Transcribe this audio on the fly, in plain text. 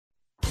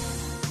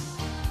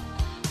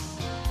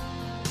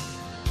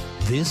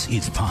This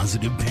is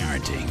Positive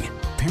Parenting.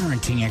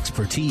 Parenting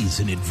expertise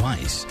and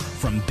advice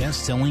from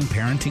best-selling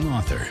parenting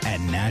author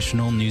and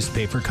national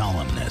newspaper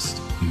columnist,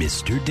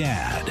 Mr.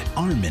 Dad,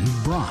 Armin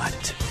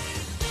Brott.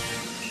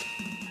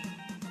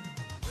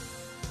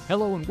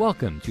 Hello and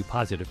welcome to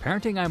Positive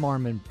Parenting. I'm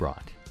Armin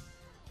Brott.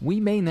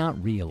 We may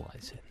not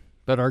realize it,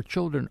 but our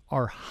children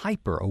are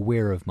hyper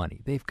aware of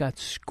money. They've got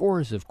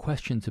scores of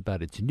questions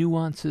about its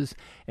nuances,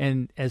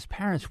 and as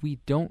parents, we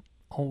don't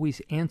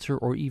always answer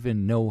or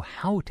even know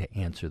how to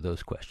answer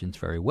those questions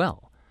very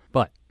well.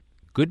 But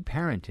good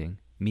parenting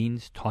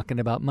means talking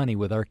about money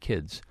with our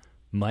kids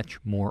much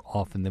more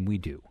often than we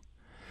do.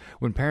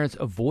 When parents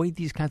avoid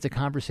these kinds of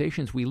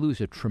conversations, we lose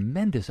a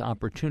tremendous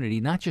opportunity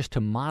not just to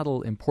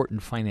model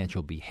important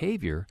financial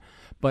behavior,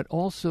 but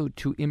also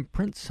to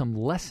imprint some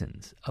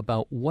lessons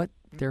about what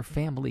their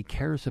family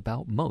cares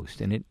about most.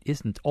 And it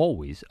isn't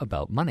always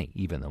about money,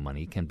 even though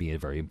money can be a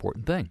very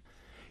important thing.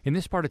 In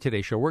this part of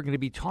today's show, we're going to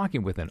be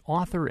talking with an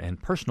author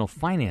and personal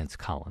finance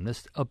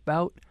columnist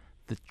about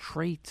the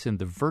traits and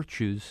the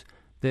virtues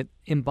that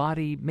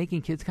embody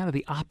making kids kind of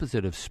the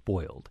opposite of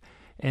spoiled.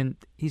 And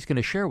he's going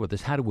to share with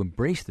us how to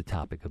embrace the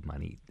topic of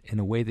money in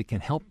a way that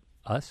can help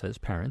us as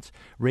parents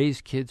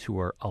raise kids who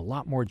are a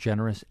lot more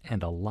generous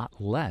and a lot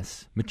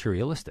less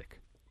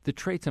materialistic. The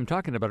traits I'm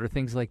talking about are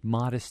things like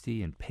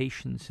modesty and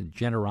patience and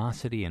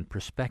generosity and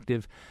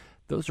perspective.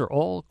 Those are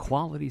all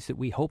qualities that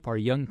we hope our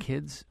young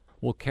kids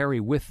will carry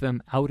with them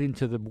out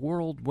into the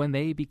world when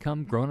they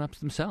become grown-ups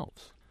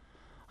themselves.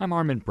 I'm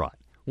Armin Brott.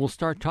 We'll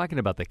start talking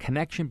about the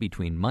connection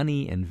between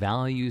money and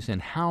values and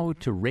how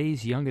to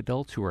raise young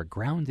adults who are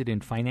grounded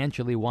and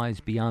financially wise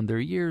beyond their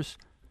years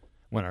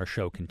when our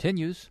show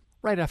continues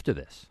right after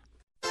this.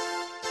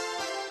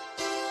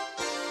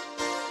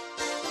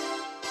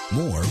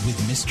 More with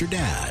Mr.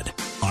 Dad,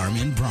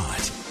 Armin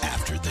Brott,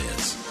 after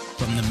this,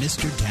 from the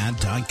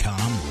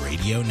MrDad.com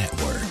radio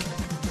network.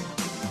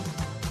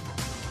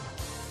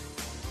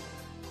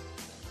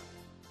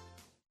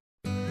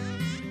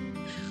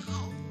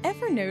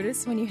 Ever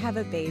notice when you have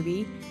a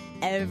baby,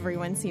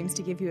 everyone seems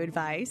to give you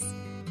advice?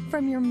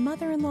 From your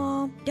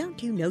mother-in-law.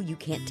 Don't you know you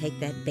can't take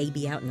that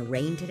baby out in the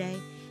rain today?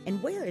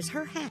 And where is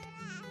her hat?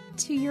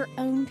 To your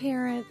own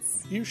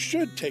parents. You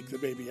should take the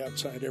baby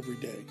outside every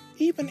day,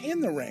 even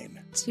in the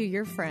rain. To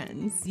your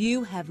friends.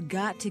 You have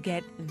got to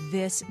get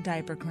this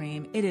diaper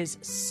cream. It is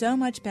so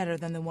much better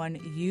than the one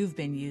you've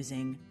been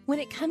using. When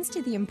it comes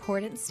to the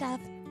important stuff,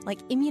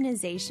 like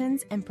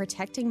immunizations and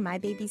protecting my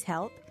baby's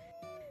health,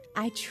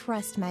 I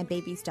trust my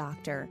baby's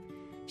doctor.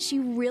 She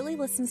really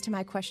listens to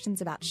my questions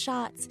about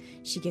shots,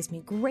 she gives me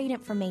great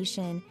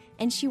information,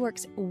 and she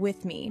works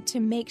with me to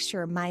make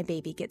sure my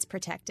baby gets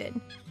protected.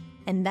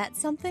 And that's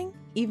something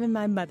even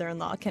my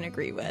mother-in-law can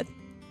agree with.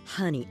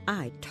 Honey,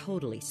 I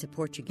totally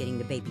support you getting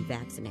the baby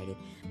vaccinated,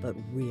 but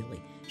really,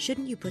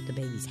 shouldn't you put the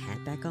baby's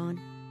hat back on?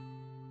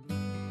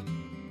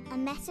 A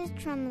message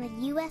from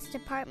the U.S.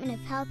 Department of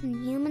Health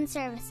and Human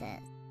Services.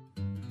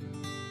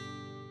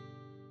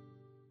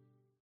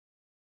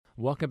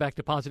 Welcome back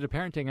to Positive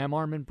Parenting. I'm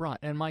Armin Brott,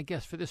 and my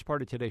guest for this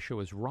part of today's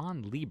show is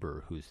Ron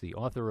Lieber, who's the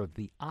author of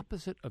The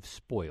Opposite of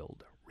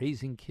Spoiled,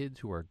 Raising Kids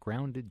Who Are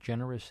Grounded,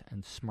 Generous,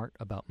 and Smart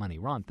About Money.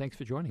 Ron, thanks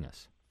for joining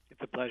us.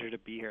 It's a pleasure to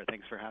be here.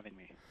 Thanks for having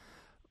me.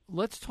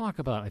 Let's talk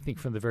about, I think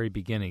from the very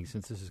beginning,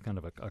 since this is kind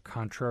of a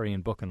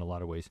contrarian book in a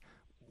lot of ways,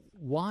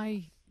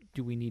 why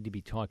do we need to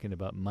be talking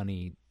about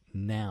money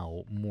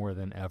now more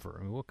than ever?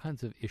 I mean, what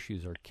kinds of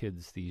issues are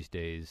kids these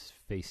days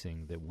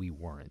facing that we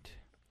weren't?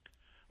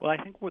 Well, I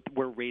think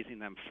we're raising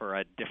them for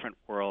a different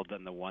world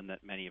than the one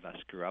that many of us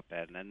grew up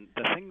in. And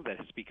the thing that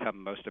has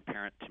become most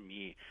apparent to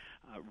me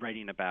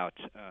writing about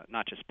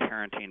not just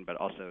parenting but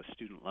also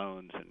student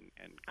loans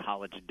and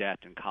college debt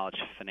and college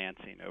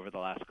financing over the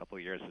last couple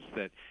of years is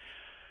that,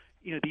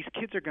 you know, these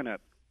kids are going to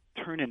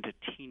turn into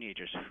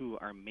teenagers who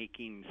are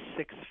making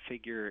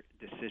six-figure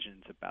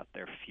decisions about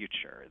their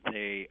future.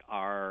 They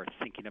are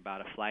thinking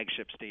about a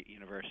flagship state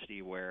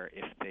university where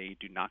if they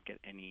do not get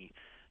any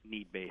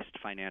need-based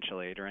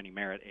financial aid or any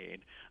merit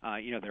aid,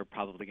 they're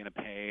probably going to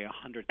pay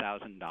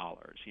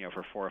 $100,000,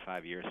 for 4 or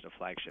 5 years at a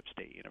flagship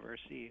state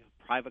university.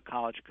 Private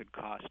college could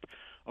cost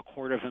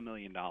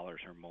 $250,000 or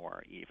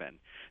more even.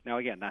 Now,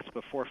 again, that's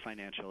before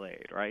financial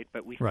aid, right?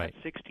 But we've got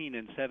 16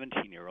 and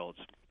 17-year-olds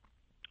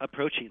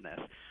approaching this,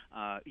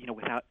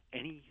 without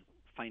any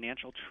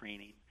financial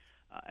training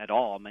at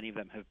all. Many of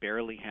them have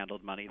barely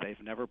handled money.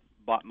 They've never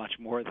bought much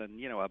more than,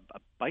 a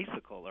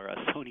bicycle or a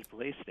Sony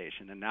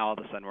PlayStation, and now all of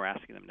a sudden we're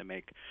asking them to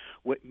make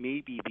what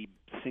may be the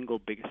single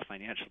biggest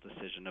financial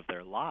decision of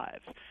their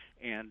lives,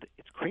 and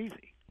it's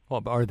crazy.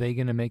 Well, are they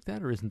going to make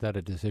that, or isn't that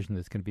a decision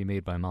that's going to be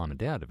made by mom and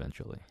dad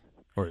eventually?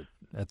 Or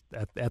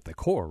at the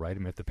core, right? I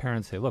mean, if the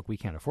parents say, look, we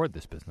can't afford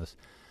this business,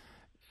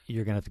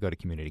 you're going to have to go to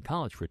community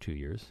college for 2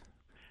 years.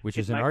 Which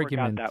is an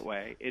argument. It might work out that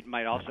way. It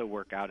might also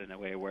work out in a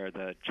way where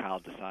the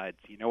child decides,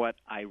 you know what,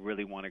 I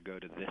really want to go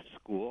to this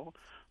school,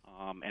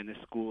 and this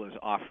school is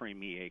offering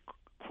me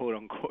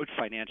quote-unquote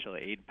financial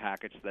aid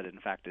package that, in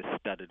fact, is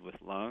studded with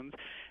loans.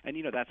 And,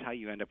 that's how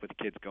you end up with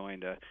kids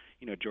going to,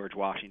 George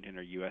Washington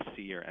or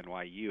USC or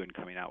NYU and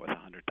coming out with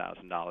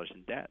 $100,000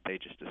 in debt. They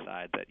just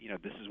decide that,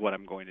 this is what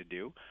I'm going to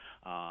do.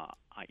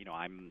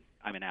 I'm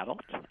an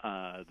adult.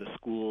 The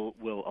school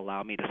will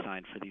allow me to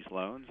sign for these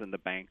loans, and the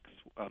banks,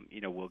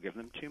 will give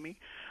them to me,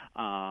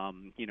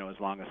 as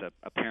long as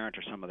a parent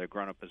or some other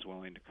grown-up is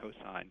willing to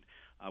co-sign,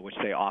 which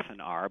they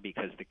often are,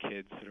 because the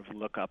kids sort of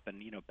look up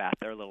and, bat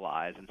their little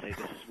eyes and say,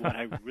 this is what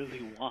I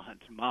really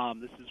want,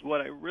 Mom. This is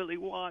what I really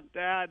want,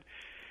 Dad.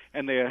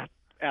 And the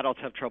adults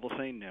have trouble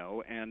saying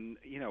no, and,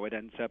 it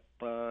ends up,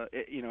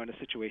 in a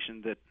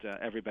situation that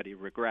everybody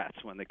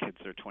regrets when the kids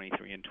are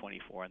 23 and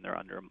 24 and they're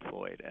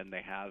underemployed and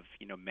they have,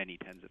 many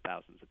tens of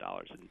thousands of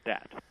dollars in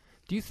debt.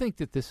 Do you think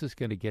that this is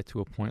going to get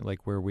to a point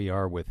like where we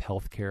are with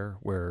healthcare,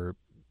 where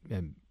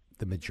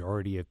the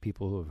majority of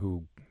people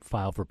who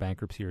file for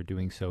bankruptcy are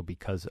doing so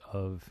because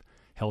of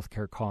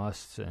healthcare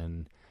costs?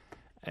 And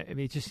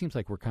it just seems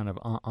like we're kind of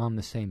on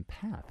the same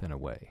path in a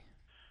way.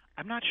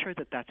 I'm not sure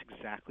that that's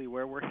exactly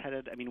where we're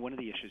headed. I mean, one of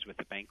the issues with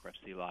the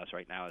bankruptcy laws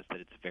right now is that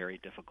it's very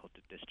difficult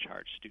to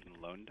discharge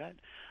student loan debt,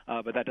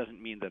 but that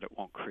doesn't mean that it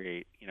won't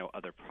create,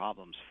 other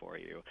problems for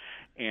you.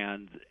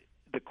 And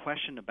the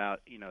question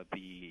about,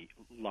 the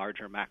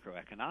larger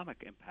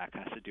macroeconomic impact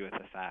has to do with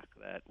the fact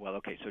that,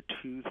 so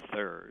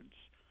 2/3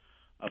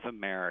 of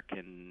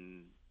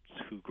Americans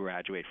who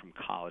graduate from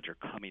college are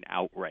coming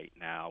out right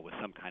now with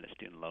some kind of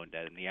student loan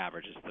debt, and the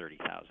average is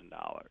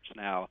 $30,000.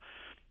 Now,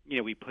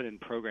 we put in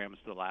programs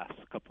the last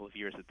couple of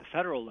years at the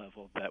federal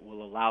level that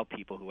will allow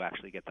people who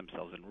actually get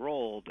themselves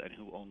enrolled and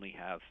who only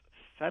have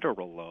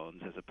federal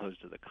loans as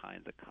opposed to the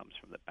kind that comes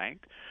from the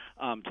bank,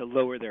 to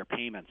lower their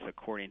payments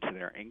according to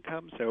their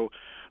income. So,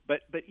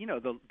 but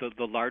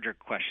the larger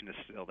question is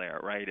still there,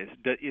 right?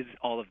 Is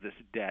all of this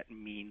debt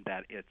mean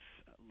that it's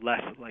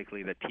less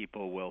likely that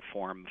people will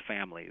form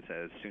families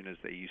as soon as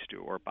they used to,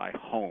 or buy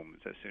homes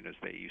as soon as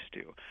they used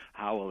to?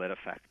 How will it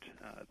affect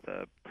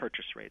the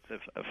purchase rates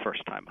of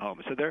first-time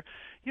homes? So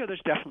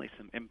there's definitely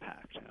some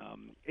impact.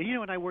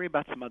 And I worry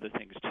about some other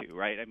things too,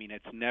 right? I mean,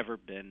 it's never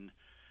been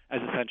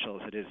as essential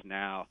as it is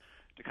now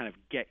to kind of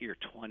get your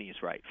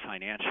 20s right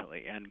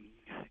financially. And,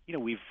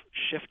 we've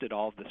shifted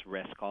all of this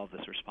risk, all of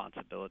this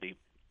responsibility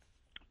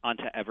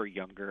onto ever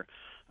younger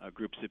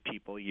groups of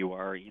people. You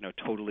are,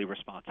 totally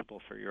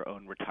responsible for your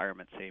own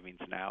retirement savings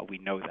now. We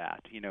know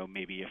that.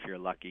 Maybe if you're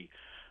lucky,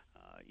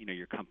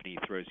 your company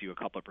throws you a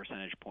couple of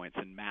percentage points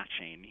in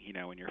matching,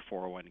 in your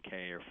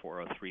 401k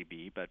or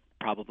 403b, but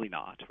probably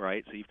not,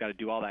 right? So you've got to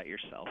do all that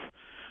yourself.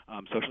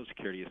 Social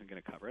Security isn't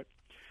going to cover it.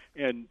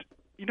 And,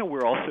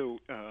 we're also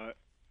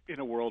in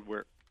a world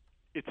where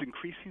it's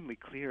increasingly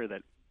clear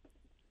that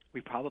we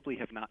probably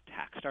have not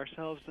taxed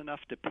ourselves enough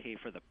to pay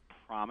for the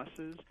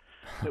promises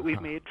that we've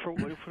made for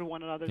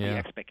one another, the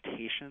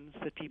expectations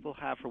that people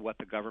have for what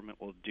the government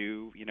will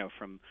do,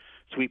 from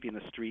sweeping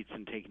the streets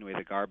and taking away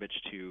the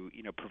garbage to,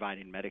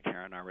 providing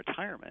Medicare in our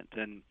retirement.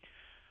 And,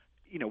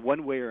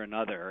 one way or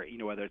another,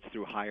 whether it's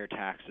through higher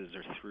taxes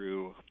or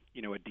through,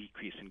 a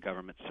decrease in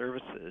government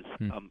services,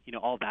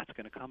 all that's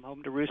going to come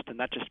home to roost, and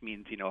that just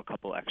means, a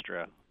couple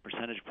extra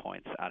percentage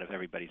points out of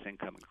everybody's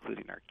income,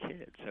 including our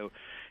kids. So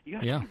you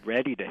have to be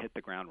ready to hit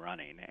the ground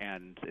running,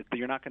 and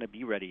you're not going to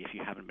be ready if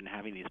you haven't been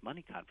having these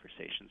money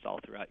conversations all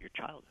throughout your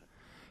childhood.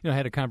 I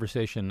had a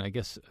conversation, I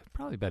guess,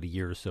 probably about a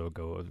year or so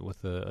ago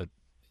with a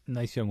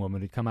nice young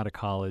woman who'd come out of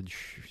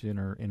college. She's in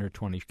her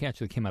 20s. She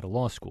actually came out of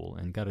law school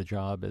and got a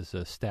job as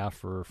a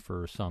staffer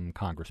for some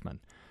congressman.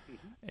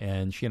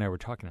 And she and I were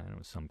talking, I don't know, it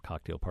was some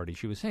cocktail party.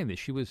 She was saying that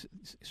she was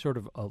sort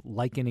of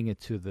likening it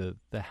to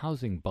the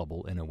housing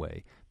bubble in a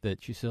way,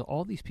 that she said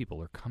all these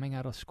people are coming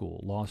out of school,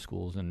 law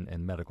schools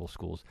and medical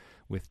schools,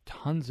 with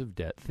tons of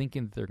debt,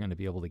 thinking that they're going to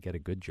be able to get a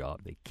good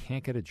job. They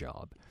can't get a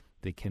job.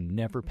 They can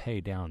never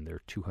pay down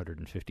their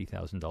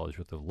 $250,000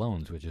 worth of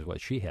loans, which is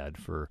what she had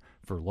for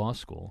law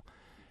school.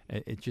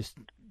 It just,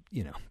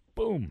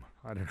 boom,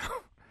 I don't know.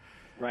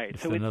 Right.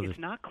 So it's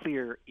not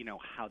clear,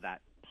 how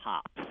that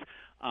pops.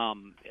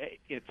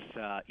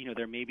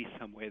 There may be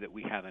some way that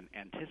we haven't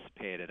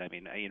anticipated. I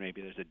mean,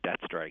 maybe there's a debt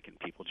strike and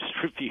people just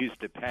refuse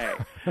to pay.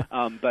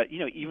 But,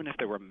 even if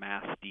there were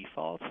mass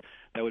defaults,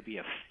 that would be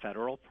a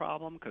federal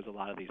problem because a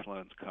lot of these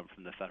loans come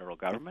from the federal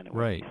government. It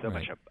wouldn't be so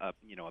much a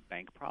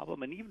bank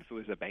problem. And even if it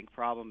was a bank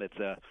problem, it's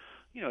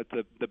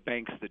the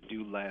banks that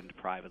do lend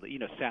privately.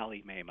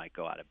 Sallie Mae might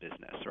go out of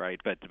business, right?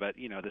 But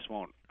this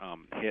won't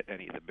hit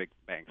any of the big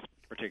banks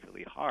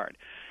particularly hard.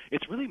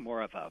 It's really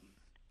more of a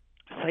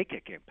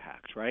psychic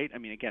impact, right? I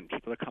mean, again,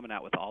 people are coming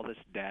out with all this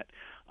debt.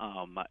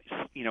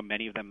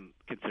 Many of them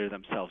consider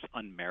themselves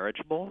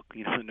unmarriageable.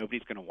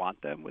 Nobody's going to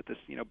want them with this,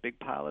 big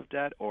pile of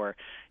debt. Or,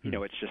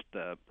 it's just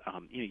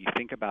you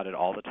think about it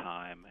all the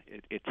time.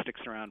 It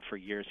sticks around for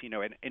years.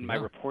 In my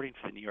reporting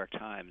for the New York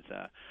Times,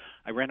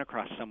 I ran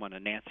across a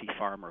Nancy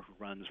Farmer, who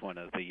runs one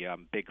of the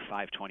big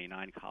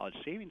 529 college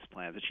savings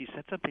plans, and she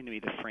said something to me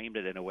that framed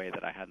it in a way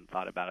that I hadn't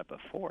thought about it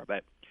before.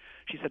 But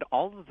she said,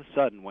 all of a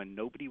sudden, when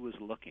nobody was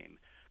looking,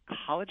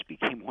 college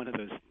became one of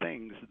those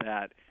things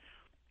that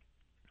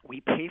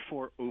we pay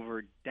for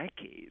over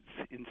decades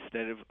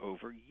instead of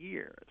over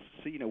years.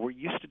 So, we're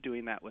used to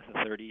doing that with a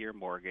 30-year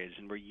mortgage,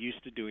 and we're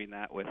used to doing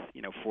that with,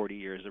 40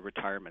 years of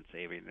retirement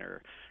saving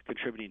or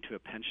contributing to a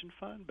pension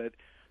fund. But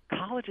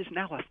college is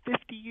now a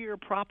 50-year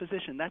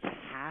proposition. That's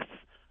half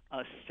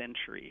a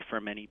century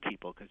for many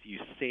people, because you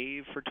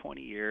save for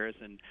 20 years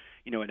and,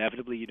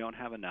 inevitably you don't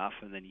have enough,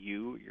 and then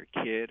you, your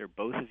kid, or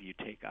both of you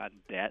take on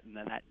debt, and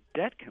then that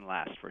debt can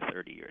last for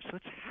 30 years. So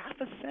it's half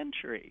a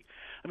century.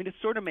 I mean, it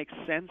sort of makes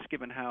sense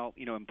given how,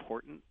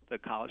 important the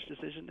college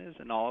decision is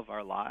in all of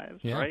our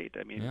lives, right?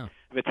 I mean,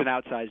 if it's an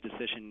outsized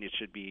decision, it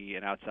should be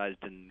an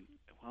outsized and,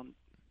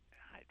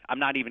 I'm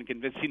not even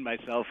convincing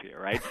myself here,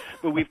 right?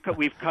 But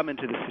we've come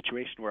into this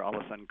situation where all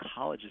of a sudden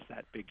college is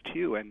that big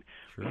too, and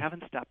we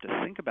haven't stopped to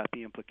think about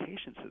the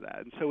implications of that.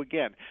 And so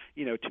again,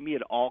 to me,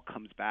 it all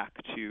comes back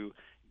to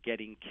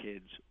getting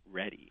kids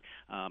ready.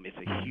 It's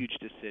a huge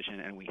decision,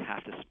 and we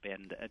have to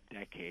spend a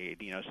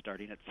decade,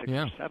 starting at 6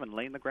 or 7,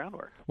 laying the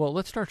groundwork. Well,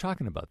 let's start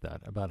talking about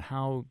that, about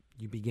how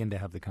you begin to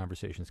have the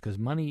conversations, because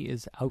money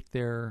is out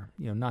there,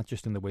 not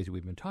just in the ways that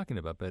we've been talking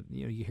about, but,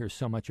 you hear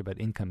so much about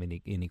income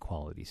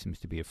inequality. Seems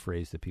to be a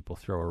phrase that people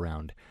throw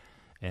around.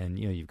 And,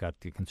 you've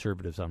got the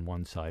conservatives on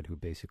one side who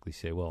basically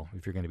say, well,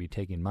 if you're going to be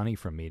taking money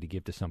from me to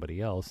give to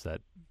somebody else,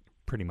 that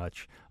pretty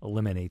much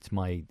eliminates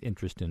my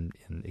interest in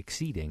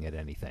exceeding at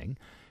anything.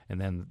 And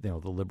then, the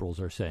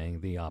liberals are saying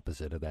the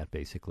opposite of that,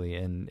 basically.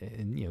 And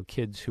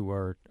kids who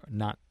are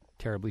not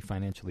terribly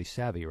financially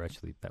savvy, or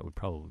actually that would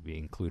probably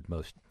include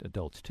most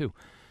adults too,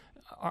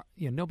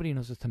 nobody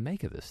knows what to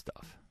make of this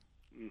stuff.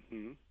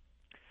 Mm-hmm.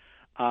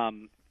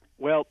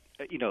 Well,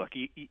 look,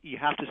 you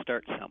have to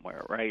start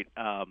somewhere, right?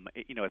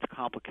 It's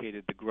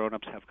complicated. The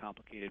grown-ups have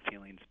complicated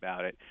feelings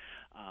about it.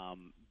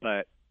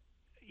 But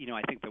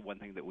I think the one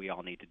thing that we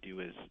all need to do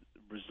is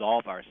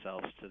resolve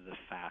ourselves to the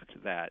fact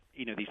that,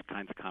 these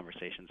kinds of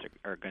conversations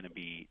are going to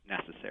be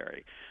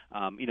necessary.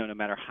 No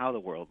matter how the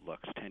world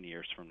looks 10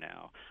 years from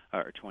now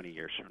or 20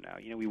 years from now,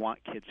 we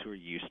want kids who are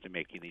used to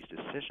making these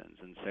decisions.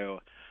 And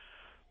so,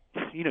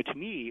 to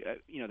me,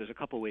 there's a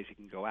couple ways you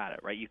can go at it,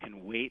 right? You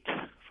can wait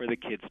for the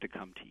kids to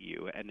come to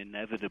you, and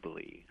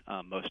inevitably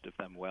most of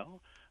them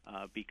will,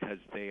 because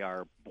they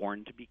are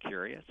born to be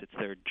curious. It's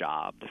their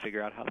job to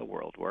figure out how the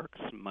world works.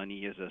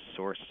 Money is a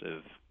source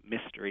of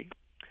mystery.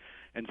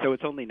 And so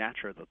it's only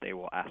natural that they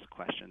will ask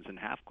questions and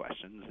have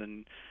questions,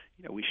 and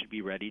we should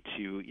be ready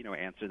to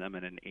answer them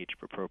in an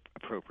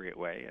age-appropriate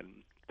way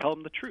and tell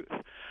them the truth.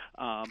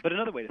 But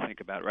another way to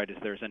think about it, right, is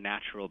there's a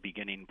natural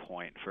beginning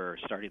point for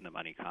starting the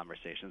money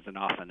conversations, and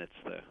often it's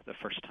the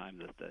first time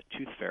that the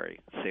tooth fairy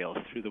sails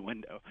through the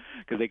window,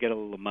 because they get a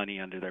little money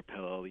under their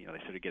pillow. They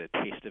sort of get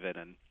a taste of it,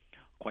 and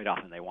quite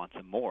often they want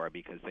some more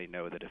because they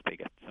know that if they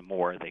get some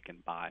more, they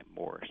can buy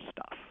more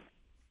stuff.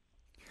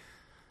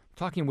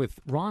 Talking with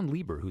Ron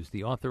Lieber, who's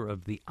the author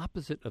of The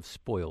Opposite of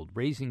Spoiled,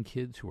 Raising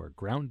Kids Who Are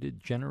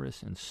Grounded,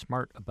 Generous, and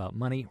Smart About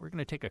Money. We're going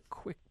to take a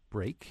quick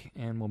break,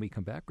 and when we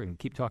come back, we're going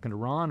to keep talking to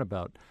Ron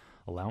about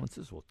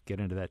allowances. We'll get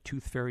into that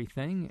tooth fairy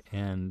thing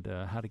and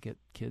how to get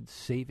kids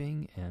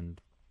saving and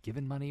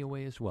giving money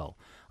away as well.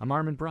 I'm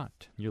Armin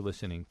Brott. You're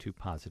listening to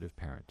Positive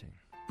Parenting.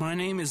 My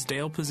name is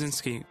Dale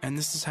Pazinski, and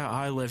this is how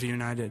I live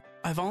United.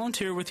 I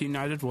volunteer with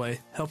United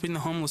Way, helping the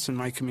homeless in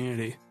my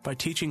community by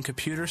teaching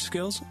computer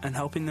skills and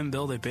helping them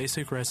build a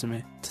basic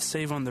resume to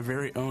save on their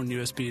very own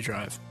USB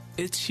drive.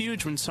 It's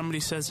huge when somebody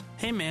says,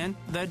 "Hey man,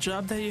 that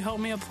job that you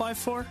helped me apply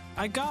for,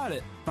 I got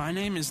it." My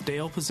name is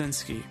Dale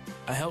Pazinski.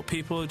 I help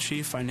people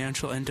achieve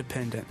financial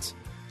independence.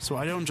 So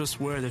I don't just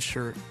wear the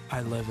shirt,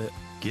 I live it.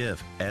 Give,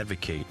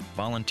 advocate,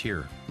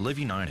 volunteer. Live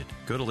United.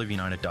 Go to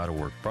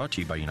liveunited.org. Brought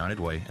to you by United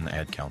Way and the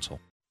Ad Council.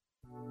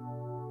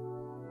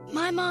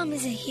 My mom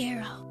is a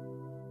hero.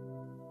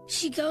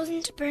 She goes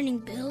into burning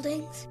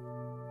buildings.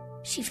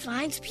 She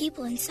finds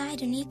people inside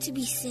who need to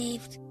be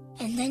saved,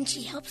 and then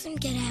she helps them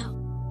get out.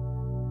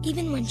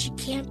 Even when she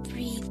can't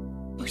breathe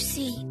or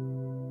see.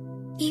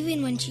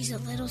 Even when she's a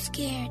little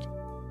scared.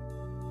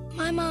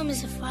 My mom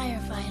is a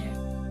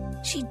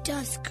firefighter. She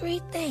does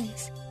great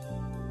things.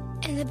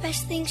 And the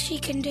best thing she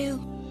can do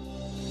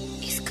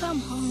is come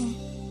home.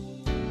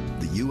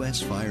 The U.S.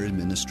 Fire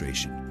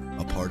Administration,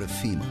 a part of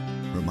FEMA,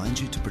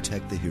 reminds you to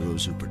protect the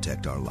heroes who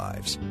protect our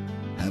lives.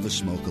 Have a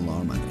smoke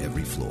alarm on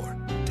every floor.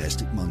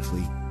 Test it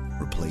monthly.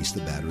 Replace the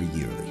battery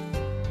yearly.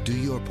 Do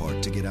your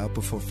part to get out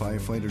before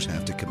firefighters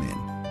have to come in.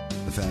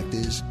 The fact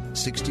is,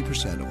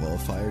 60% of all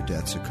fire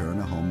deaths occur in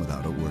a home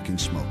without a working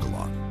smoke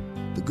alarm.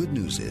 The good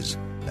news is,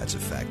 that's a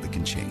fact that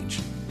can change.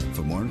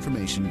 For more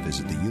information,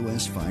 visit the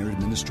U.S. Fire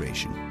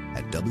Administration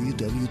at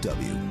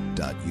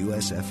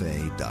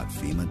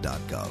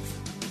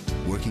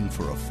www.usfa.fema.gov. Working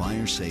for a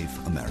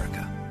fire-safe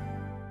America.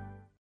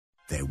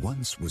 There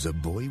once was a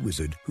boy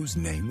wizard whose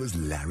name was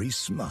Larry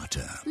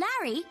Smarter.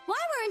 Larry, why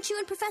weren't you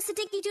in Professor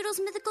Dinky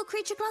Doodle's mythical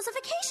creature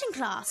classification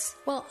class?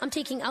 Well, I'm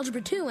taking Algebra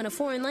 2 in a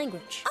foreign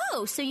language.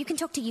 Oh, so you can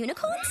talk to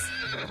unicorns?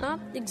 Not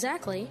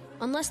exactly,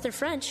 unless they're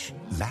French.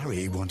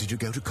 Larry wanted to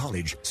go to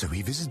college, so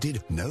he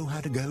visited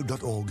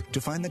knowhowtogo.org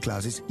to find the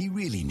classes he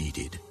really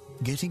needed.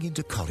 Getting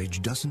into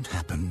college doesn't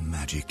happen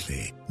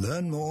magically.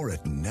 Learn more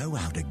at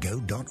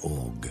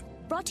knowhowtogo.org.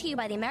 Brought to you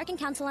by the American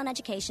Council on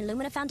Education,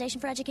 Lumina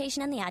Foundation for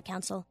Education, and the Ad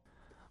Council.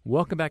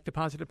 Welcome back to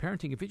Positive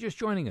Parenting. If you're just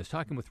joining us,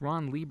 talking with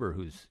Ron Lieber,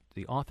 who's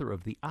the author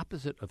of The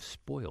Opposite of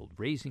Spoiled,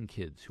 Raising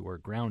Kids Who Are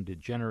Grounded,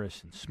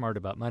 Generous, and Smart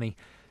About Money.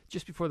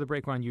 Just before the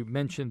break, Ron, you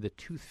mentioned the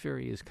tooth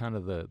fairy is kind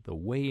of the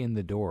way in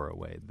the door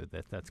away.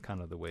 That's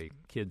kind of the way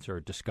kids are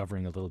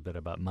discovering a little bit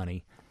about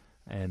money.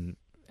 And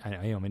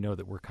I only know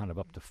that we're kind of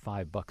up to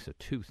 $5 a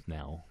tooth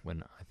now,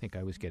 when I think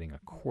I was getting a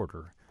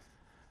quarter.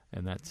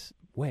 And that's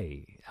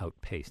way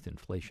outpaced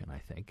inflation, I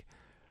think.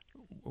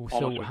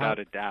 Almost without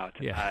a doubt.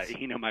 Yes.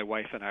 My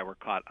wife and I were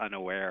caught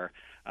unaware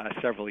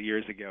several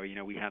years ago.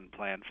 We hadn't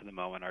planned for the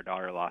moment our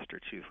daughter lost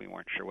her tooth. We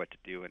weren't sure what to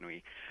do, and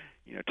we,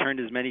 turned,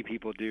 as many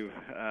people do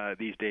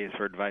these days,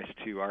 for advice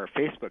to our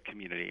Facebook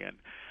community. And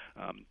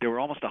there were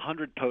almost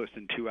 100 posts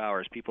in 2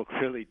 hours. People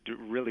clearly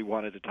really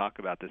wanted to talk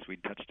about this. We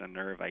touched a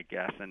nerve, I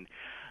guess. And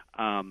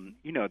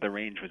the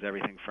range was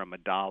everything from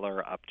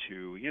 $1 up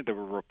to, there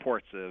were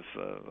reports of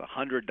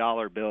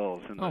 $100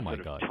 bills in the sort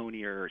of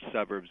tonier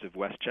suburbs of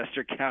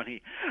Westchester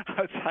County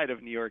outside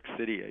of New York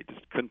City. I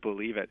just couldn't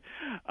believe it.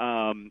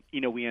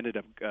 We ended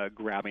up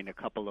grabbing a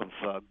couple of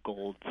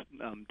gold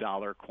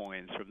dollar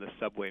coins from the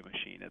subway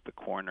machine at the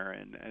corner,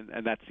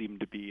 and that seemed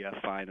to be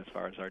fine as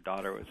far as our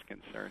daughter was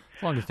concerned.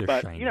 As long as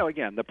they're shiny.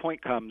 Again, the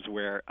point comes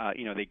where,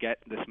 they get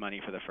this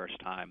money for the first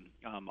time.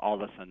 All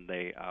of a sudden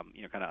they,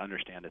 kind of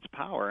understand its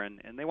power,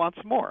 and they want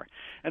some more.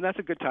 And that's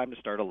a good time to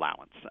start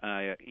allowance,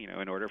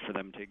 in order for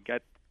them to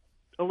get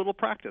a little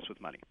practice with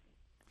money.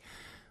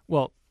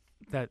 Well,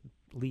 that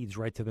leads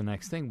right to the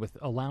next thing. With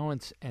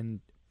allowance and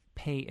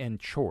pay and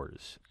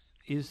chores,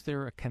 is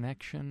there a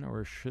connection,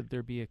 or should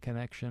there be a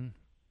connection?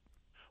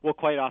 Well,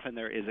 quite often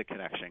there is a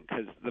connection,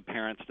 because the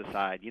parents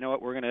decide,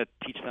 we're going to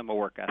teach them a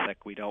work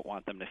ethic. We don't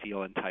want them to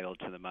feel entitled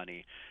to the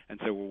money. And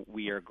so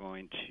we are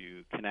going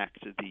to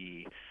connect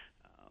the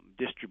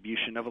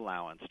distribution of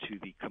allowance to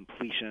the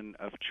completion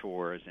of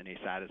chores in a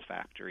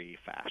satisfactory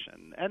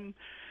fashion. And,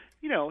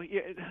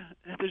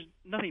 there's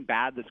nothing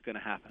bad that's going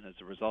to happen as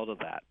a result of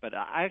that. But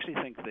I actually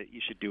think that you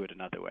should do it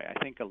another way. I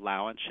think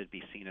allowance should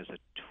be seen as a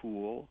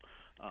tool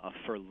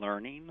for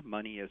learning.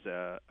 Money is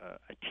a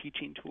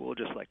teaching tool,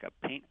 just like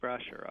a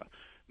paintbrush or a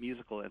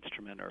musical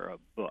instrument or a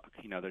book.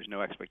 There's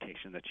no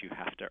expectation that you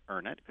have to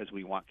earn it, because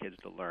we want kids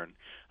to learn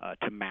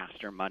to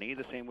master money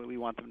the same way we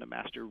want them to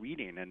master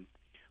reading and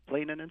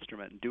playing an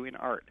instrument and doing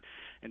art.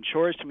 And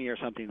chores, to me, are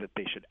something that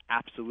they should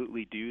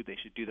absolutely do. They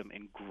should do them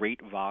in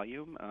great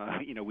volume.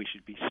 We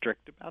should be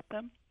strict about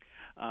them,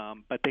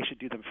 but they should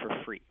do them for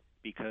free,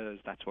 because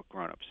that's what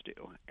grown-ups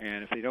do.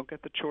 And if they don't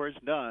get the chores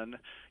done,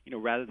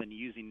 rather than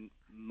using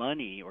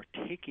money or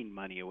taking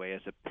money away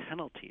as a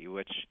penalty,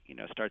 which,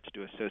 starts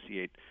to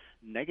associate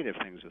negative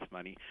things with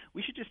money,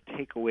 we should just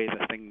take away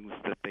the things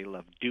that they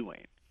love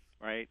doing,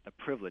 right? The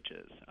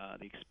privileges,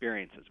 the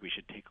experiences. We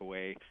should take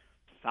away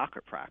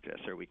soccer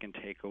practice, or we can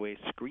take away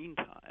screen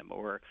time,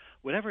 or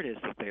whatever it is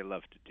that they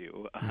love to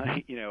do,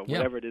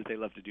 whatever it is they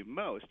love to do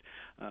most,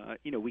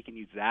 we can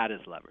use that as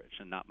leverage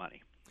and not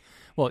money.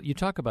 Well, you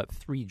talk about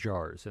 3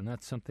 jars, and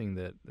that's something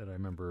that I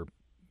remember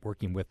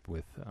working with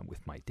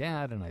my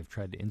dad, and I've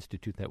tried to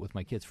institute that with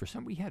my kids.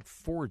 We had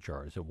 4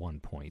 jars at one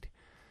point.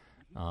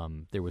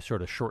 There was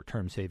sort of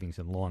short-term savings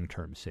and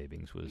long-term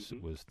savings was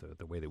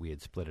the way that we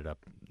had split it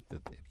up.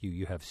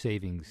 You have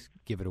savings,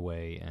 give it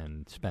away,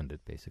 and spend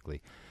it,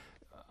 basically.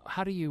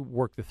 How do you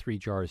work the 3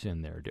 jars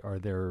in there?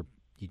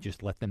 You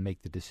just let them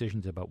make the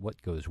decisions about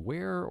what goes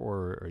where,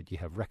 or do you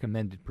have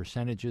recommended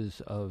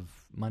percentages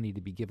of money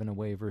to be given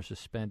away versus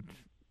spent,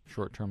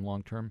 short-term,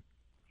 long-term?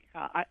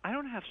 I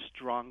don't have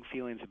strong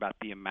feelings about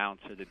the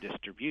amounts or the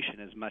distribution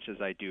as much as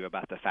I do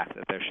about the fact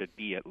that there should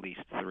be at least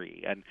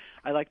 3. And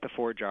I like the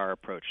 4-jar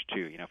approach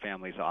too.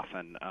 Families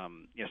often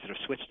sort of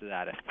switch to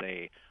that if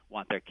they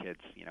want their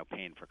kids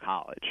paying for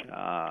college,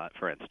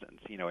 for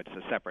instance. It's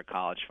a separate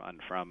college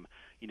fund from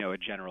a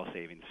general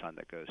savings fund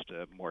that goes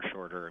to more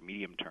shorter or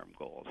medium-term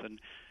goals.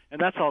 And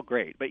that's all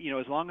great. But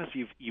as long as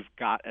you've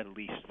got at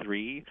least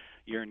 3,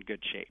 you're in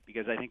good shape,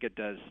 because I think it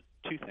does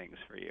 2 things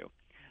for you.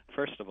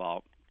 First of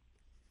all,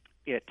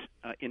 it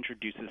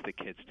introduces the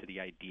kids to the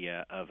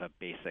idea of a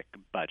basic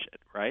budget,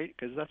 right?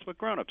 Because that's what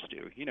grown-ups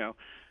do.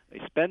 They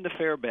spend a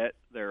fair bit.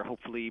 They're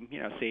hopefully,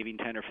 saving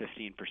 10 or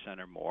 15%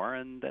 or more,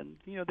 and then,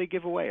 they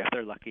give away if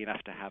they're lucky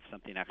enough to have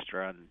something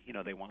extra, and,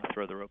 they want to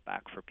throw the rope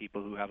back for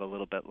people who have a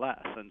little bit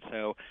less. And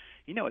so,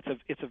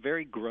 it's a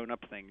very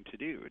grown-up thing to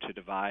do, to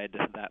divide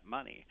that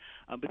money.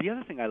 But the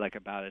other thing I like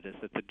about it is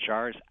that the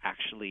jars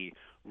actually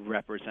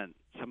represent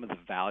some of the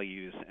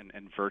values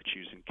and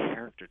virtues and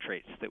character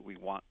traits that we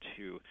want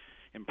to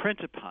imprint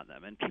upon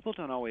them. And people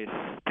don't always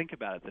think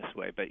about it this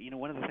way, but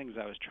one of the things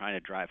I was trying to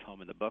drive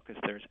home in the book is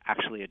there's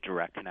actually a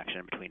direct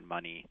connection between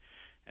money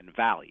and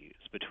values,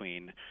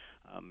 between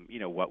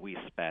what we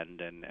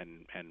spend and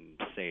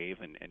save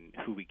and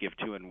who we give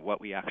to and what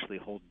we actually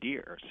hold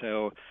dear.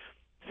 So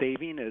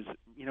saving is,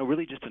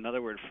 really just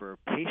another word for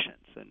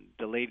patience and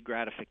delayed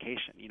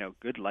gratification,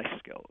 good life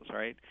skills,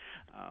 right?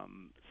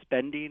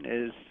 spending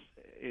is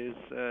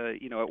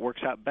it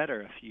works out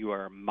better if you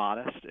are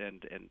modest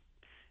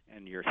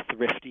and you're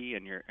thrifty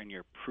and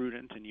you're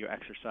prudent and you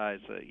exercise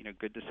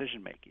good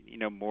decision making.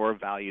 More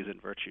values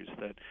and virtues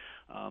that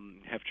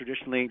have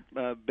traditionally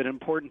been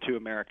important to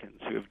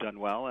Americans who have done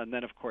well. And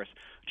then, of course,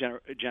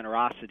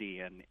 generosity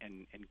and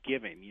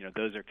giving.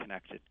 Those are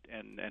connected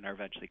and are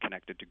eventually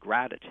connected to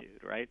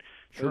gratitude, right?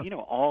 Sure. So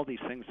all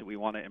these things that we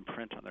want to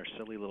imprint on their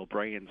silly little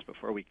brains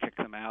before we kick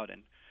them out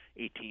in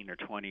 18 or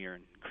 20 or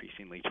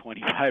increasingly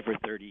 25 or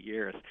 30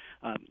 years.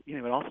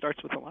 It all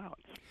starts with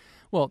allowance.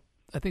 Well,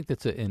 I think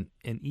that's an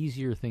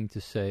easier thing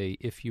to say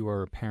if you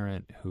are a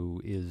parent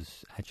who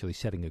is actually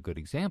setting a good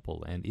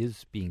example and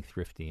is being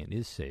thrifty and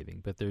is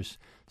saving. But there's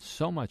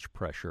so much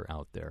pressure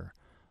out there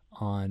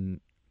on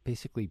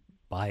basically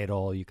buy it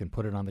all. You can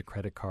put it on the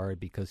credit card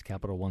because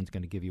Capital One's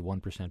going to give you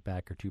 1%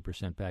 back or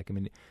 2% back. I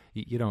mean,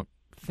 you don't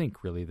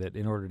think really that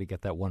in order to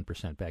get that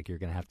 1% back, you're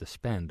going to have to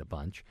spend a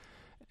bunch.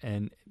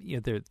 And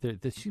there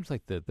seems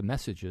like the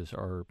messages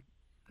are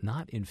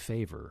not in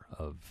favor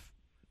of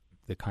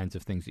the kinds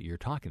of things that you're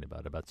talking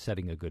about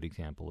setting a good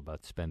example,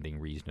 about spending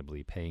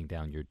reasonably, paying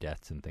down your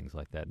debts and things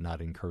like that,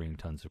 not incurring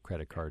tons of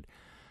credit card,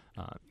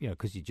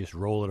 because you just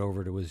roll it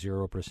over to a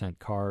 0%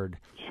 card.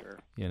 Sure.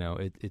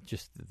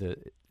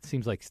 It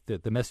seems like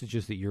the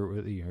messages that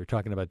you're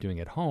talking about doing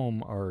at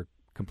home are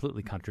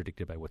completely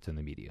contradicted by what's in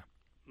the media.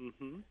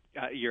 Mm-hmm.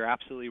 You're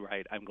absolutely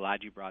right. I'm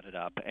glad you brought it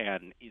up.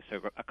 And so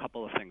a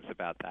couple of things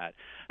about that.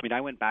 I mean, I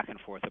went back and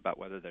forth about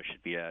whether there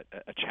should be a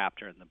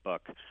chapter in the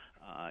book,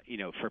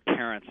 for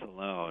parents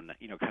alone,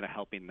 kind of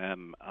helping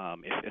them,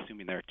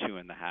 assuming there are two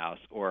in the house,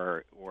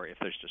 or if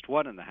there's just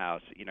one in the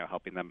house,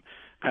 helping them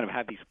kind of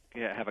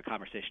have a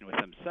conversation with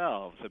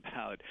themselves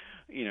about,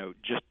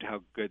 just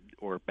how good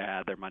or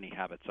bad their money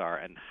habits are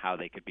and how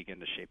they could begin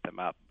to shape them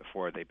up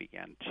before they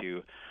begin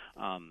to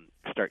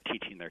start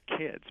teaching their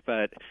kids.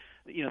 But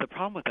the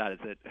problem with that is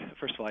that,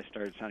 first of all, I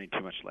started sounding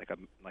too much like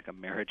a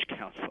marriage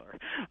counselor,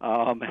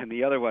 and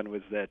the other one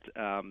was that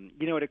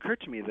it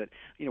occurred to me that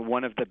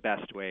one of the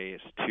best ways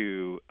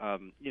to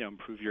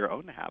improve your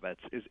own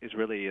habits is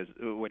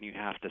when you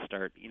have to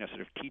start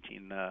sort of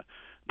teaching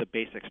the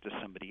basics to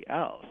somebody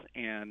else.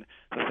 And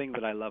the thing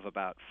that I love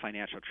about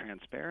financial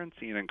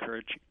transparency and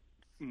encourage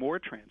more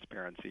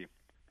transparency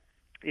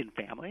in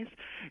families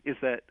is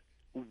that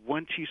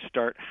once you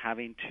start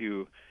having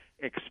to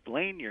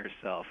explain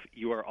yourself,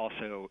 you are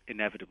also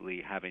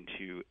inevitably having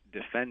to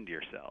defend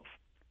yourself.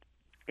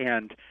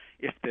 And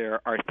if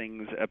there are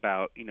things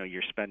about,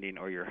 your spending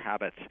or your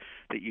habits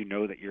that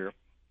that your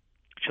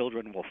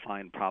children will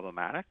find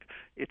problematic,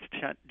 it's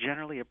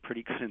generally a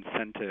pretty good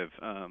incentive,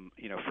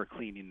 for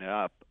cleaning it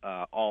up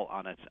all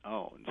on its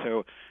own.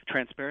 So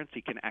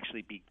transparency can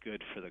actually be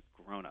good for the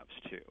grown-ups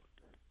too.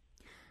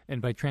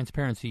 And by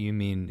transparency, you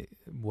mean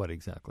what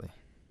exactly?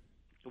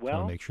 Well, I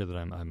want to make sure that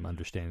I'm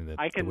understanding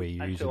the way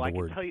you're using the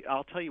word.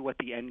 I'll tell you what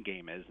the end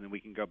game is, and then we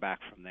can go back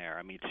from there.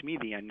 I mean, to me,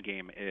 the end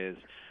game is,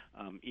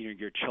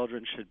 your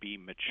children should be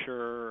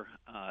mature,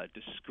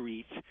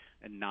 discreet,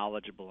 and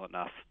knowledgeable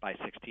enough by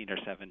 16 or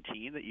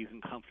 17 that you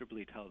can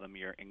comfortably tell them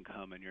your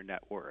income and your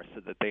net worth, so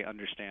that they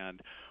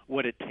understand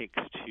what it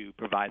takes to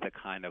provide the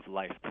kind of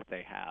life that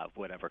they have,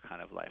 whatever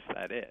kind of life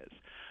that is.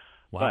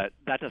 Wow. But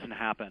that doesn't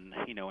happen,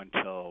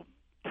 until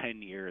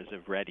 10 years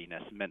of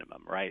readiness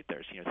minimum, right?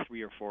 There's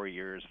 3 or 4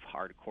 years of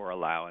hardcore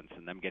allowance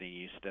and them getting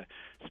used to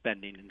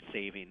spending and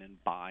saving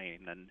and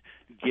buying and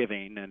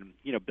giving and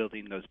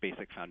building those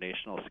basic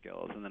foundational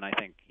skills. And then I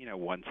think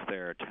once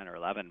they're 10 or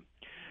 11,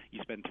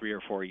 you spend 3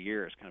 or 4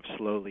 years kind of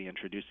slowly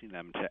introducing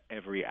them to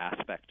every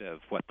aspect of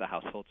what the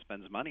household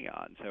spends money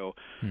on. So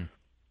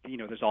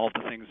there's all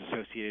the things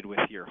associated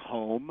with your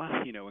home,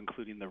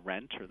 including the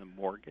rent or the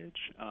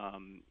mortgage.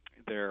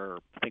 There are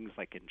things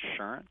like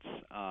insurance,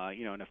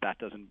 and if that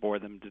doesn't bore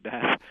them to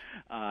death,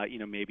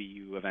 maybe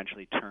you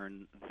eventually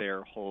turn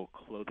their whole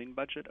clothing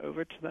budget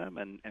over to them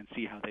and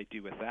see how they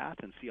do with that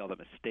and see all the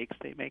mistakes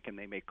they make, and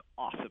they make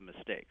awesome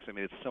mistakes. I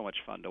mean, it's so much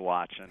fun to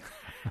watch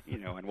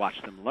and, and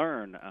watch them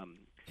learn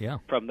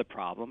from the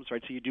problems,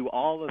 right? So you do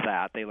all of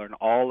that. They learn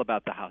all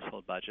about the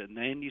household budget, and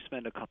then you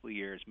spend a couple of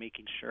years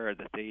making sure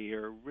that they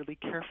are really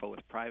careful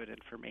with private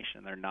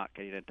information. They're not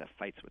getting into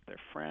fights with their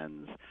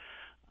friends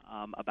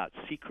about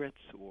secrets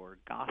or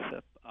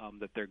gossip,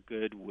 that they're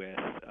good with,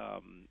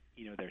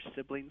 their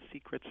siblings'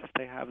 secrets if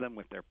they have them,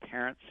 with their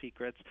parents'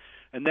 secrets.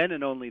 And then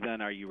and only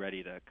then are you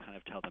ready to kind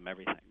of tell them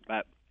everything.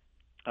 But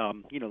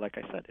like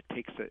I said, it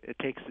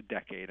takes a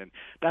decade, and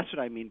that's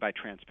what I mean by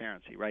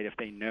transparency, right? If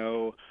they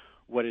know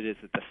what it is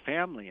that the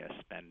family is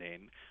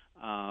spending,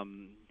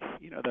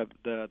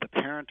 the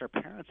parent or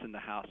parents in the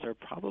house are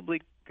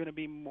probably going to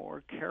be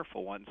more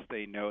careful once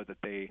they know that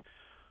they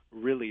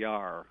really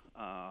are,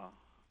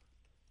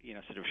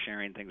 sort of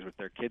sharing things with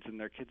their kids, and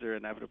their kids are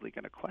inevitably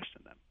going to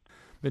question them.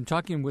 Been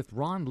talking with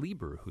Ron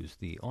Lieber, who's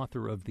the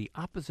author of The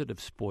Opposite of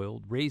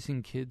Spoiled,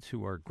 Raising Kids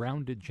Who Are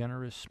Grounded,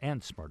 Generous,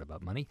 and Smart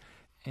About Money.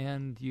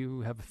 And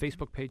you have a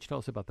Facebook page. Tell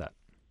us about that.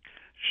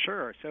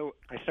 Sure. So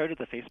I started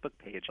the Facebook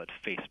page at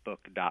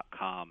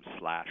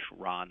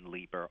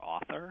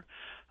facebook.com/RonLieberAuthor.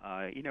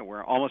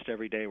 Where almost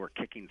every day we're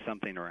kicking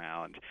something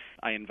around.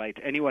 I invite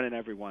anyone and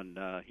everyone,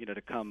 to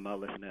come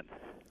listen in.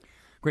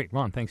 Great.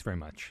 Ron, thanks very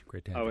much.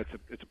 Great to have you.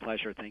 It's a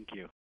pleasure. Thank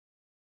you.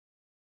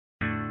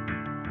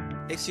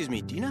 Excuse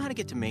me, do you know how to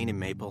get to Maine and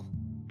Maple?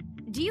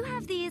 Do you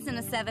have these in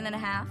a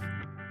 7.5?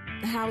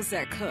 How's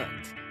that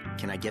cooked?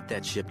 Can I get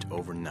that shipped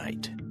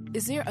overnight?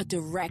 Is there a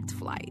direct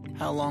flight?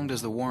 How long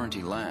does the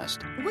warranty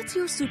last? What's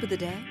your soup of the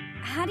day?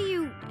 How do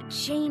you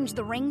change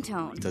the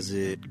ringtone? Does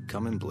it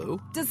come in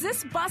blue? Does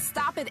this bus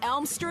stop at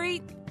Elm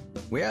Street?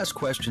 We ask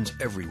questions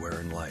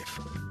everywhere in life.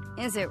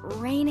 Is it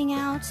raining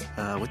out?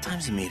 What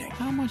time's the meeting?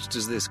 How much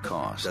does this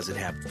cost? Does it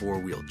have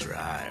 4-wheel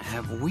drive?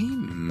 Have we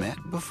met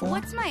before?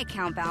 What's my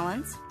account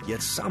balance?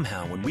 Yet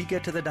somehow when we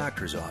get to the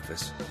doctor's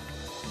office...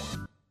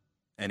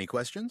 Any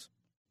questions?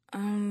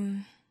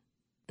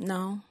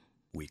 No.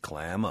 We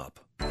clam up.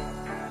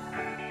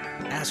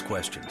 Ask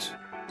questions.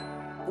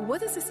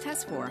 What is this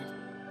test for?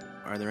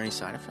 Are there any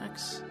side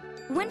effects?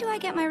 When do I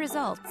get my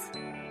results?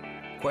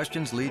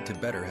 Questions lead to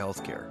better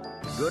healthcare.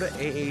 Go to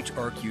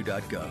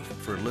ahrq.gov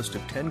for a list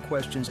of 10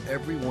 questions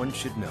everyone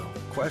should know.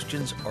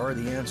 Questions are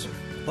the answer.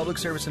 Public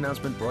service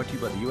announcement brought to you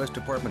by the U.S.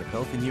 Department of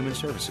Health and Human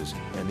Services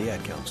and the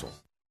Ad Council.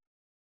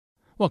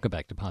 Welcome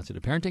back to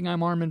Positive Parenting.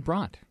 I'm Armin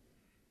Brott.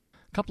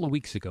 A couple of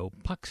weeks ago,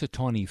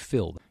 Punxsutawney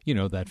Phil,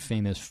 that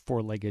famous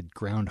four-legged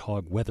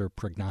groundhog weather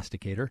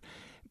prognosticator,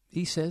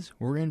 he says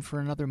we're in for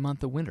another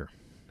month of winter.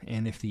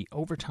 And if the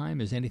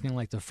overtime is anything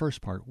like the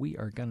first part, we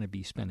are going to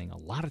be spending a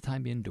lot of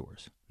time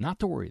indoors. Not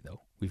to worry,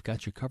 though. We've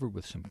got you covered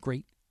with some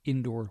great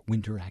indoor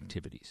winter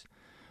activities.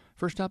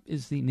 First up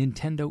is the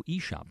Nintendo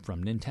eShop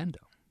from Nintendo.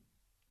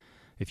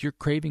 If you're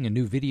craving a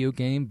new video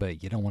game,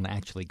 but you don't want to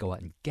actually go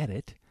out and get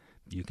it,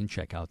 you can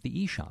check out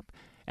the eShop.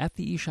 At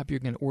the eShop, you're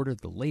going to order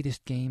the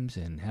latest games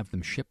and have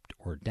them shipped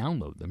or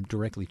download them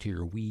directly to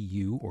your Wii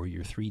U or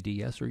your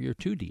 3DS or your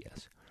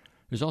 2DS.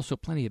 There's also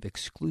plenty of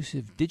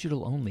exclusive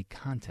digital-only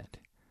content.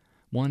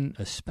 One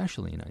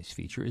especially nice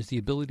feature is the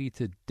ability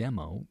to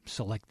demo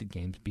selected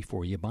games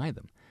before you buy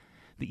them.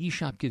 The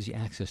eShop gives you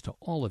access to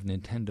all of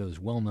Nintendo's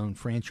well-known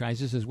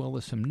franchises as well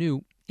as some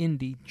new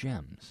indie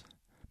gems.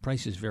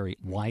 Prices vary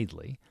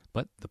widely,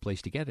 but the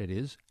place to get it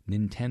is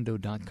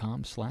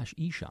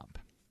nintendo.com/eShop.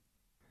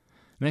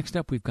 Next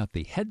up, we've got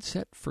the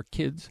headset for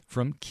kids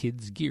from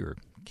Kids Gear,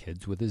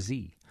 kids with a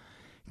Z.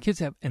 Kids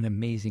have an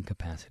amazing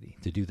capacity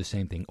to do the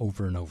same thing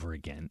over and over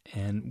again,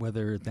 and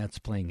whether that's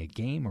playing a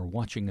game or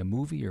watching a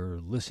movie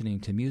or listening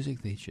to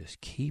music, they just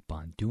keep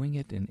on doing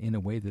it in a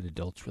way that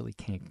adults really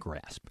can't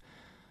grasp.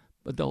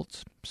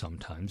 Adults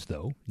sometimes,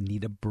 though,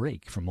 need a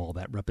break from all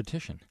that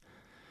repetition,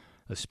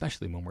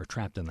 especially when we're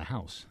trapped in the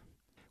house.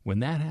 When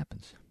that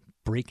happens,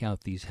 break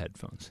out these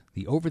headphones.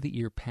 The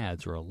over-the-ear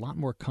pads are a lot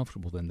more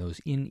comfortable than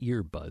those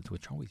in-ear buds,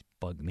 which always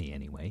bug me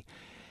anyway,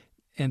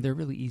 and they're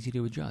really easy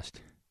to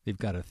adjust. They've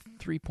got a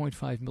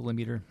 3.5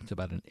 millimeter, it's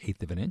about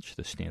 1/8 of an inch,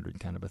 the standard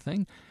kind of a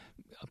thing.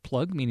 A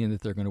plug, meaning that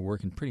they're going to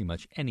work in pretty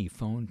much any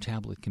phone,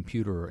 tablet,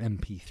 computer, or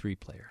MP3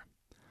 player.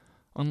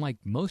 Unlike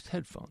most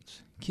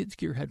headphones, Kids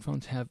Gear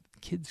headphones have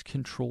Kids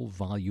Control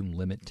Volume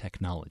Limit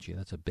technology.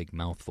 That's a big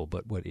mouthful,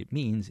 but what it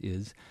means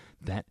is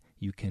that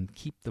you can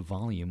keep the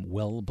volume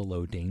well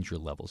below danger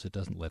levels. It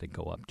doesn't let it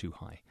go up too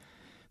high.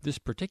 This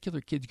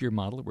particular Kids Gear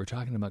model that we're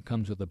talking about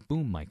comes with a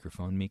boom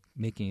microphone,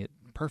 making it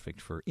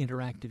perfect for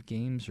interactive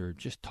games or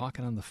just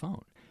talking on the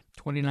phone.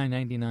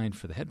 $29.99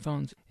 for the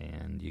headphones,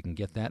 and you can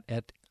get that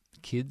at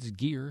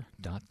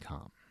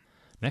kidsgear.com.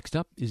 Next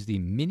up is the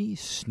mini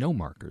snow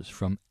markers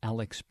from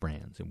Alex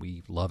Brands, and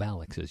we love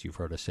Alex, as you've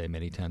heard us say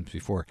many times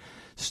before.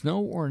 Snow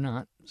or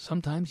not,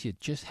 sometimes you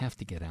just have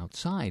to get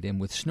outside, and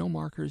with snow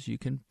markers you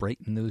can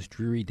brighten those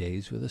dreary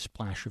days with a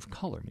splash of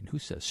color. I mean, who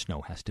says snow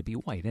has to be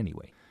white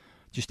anyway?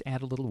 Just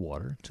add a little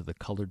water to the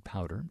colored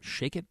powder,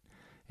 shake it,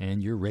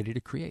 and you're ready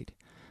to create.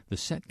 The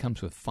set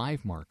comes with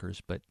 5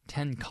 markers, but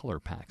 10 color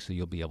packs, so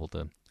you'll be able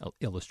to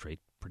illustrate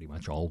pretty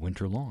much all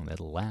winter long.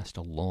 That'll last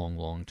a long,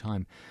 long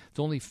time. It's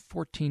only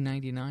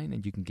 $14.99,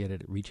 and you can get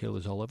it at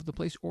retailers all over the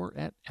place or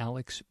at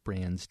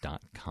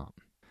alexbrands.com.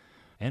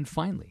 And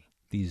finally,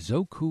 the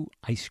Zoku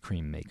ice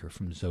cream maker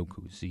from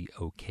Zoku,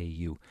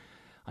 Z-O-K-U.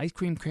 Ice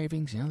cream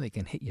cravings, they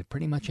can hit you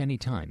pretty much any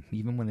time,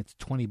 even when it's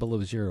 20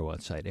 below zero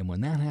outside. And when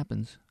that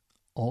happens,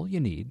 all you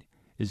need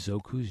is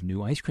Zoku's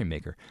new ice cream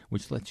maker,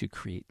 which lets you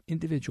create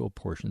individual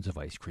portions of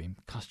ice cream,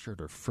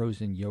 custard or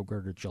frozen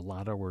yogurt or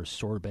gelato or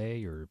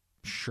sorbet or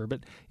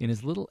sherbet in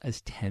as little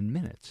as 10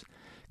 minutes.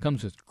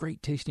 Comes with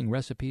great tasting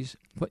recipes,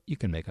 but you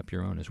can make up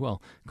your own as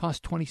well.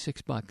 Costs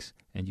 $26,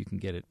 and you can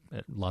get it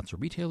at lots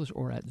of retailers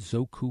or at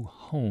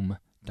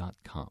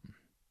zokuhome.com.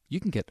 You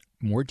can get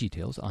more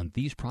details on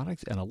these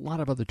products and a lot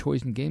of other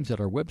toys and games at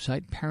our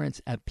website,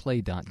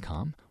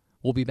 parentsatplay.com.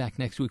 We'll be back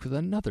next week with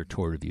another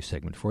toy review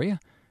segment for you.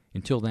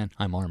 Until then,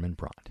 I'm Armin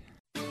Brott.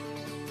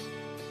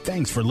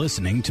 Thanks for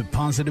listening to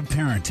Positive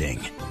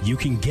Parenting. You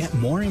can get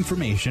more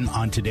information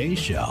on today's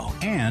show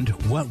and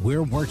what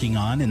we're working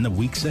on in the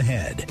weeks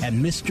ahead at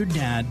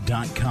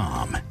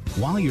MrDad.com.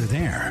 While you're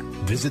there,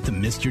 visit the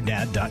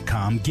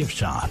MrDad.com gift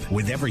shop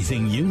with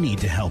everything you need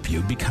to help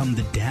you become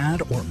the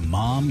dad or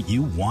mom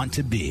you want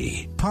to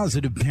be.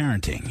 Positive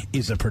Parenting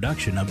is a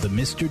production of the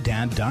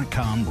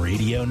MrDad.com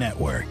radio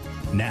network.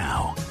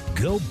 Now,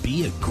 go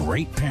be a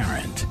great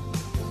parent.